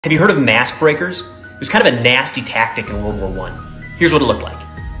Have you heard of mask breakers? It was kind of a nasty tactic in World War I. Here's what it looked like.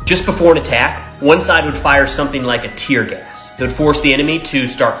 Just before an attack, one side would fire something like a tear gas. It would force the enemy to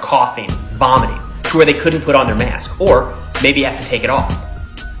start coughing, vomiting, to where they couldn't put on their mask, or maybe have to take it off.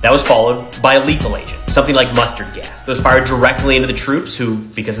 That was followed by a lethal agent, something like mustard gas, that was fired directly into the troops who,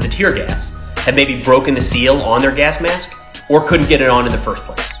 because of the tear gas, had maybe broken the seal on their gas mask, or couldn't get it on in the first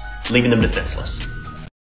place, leaving them defenseless.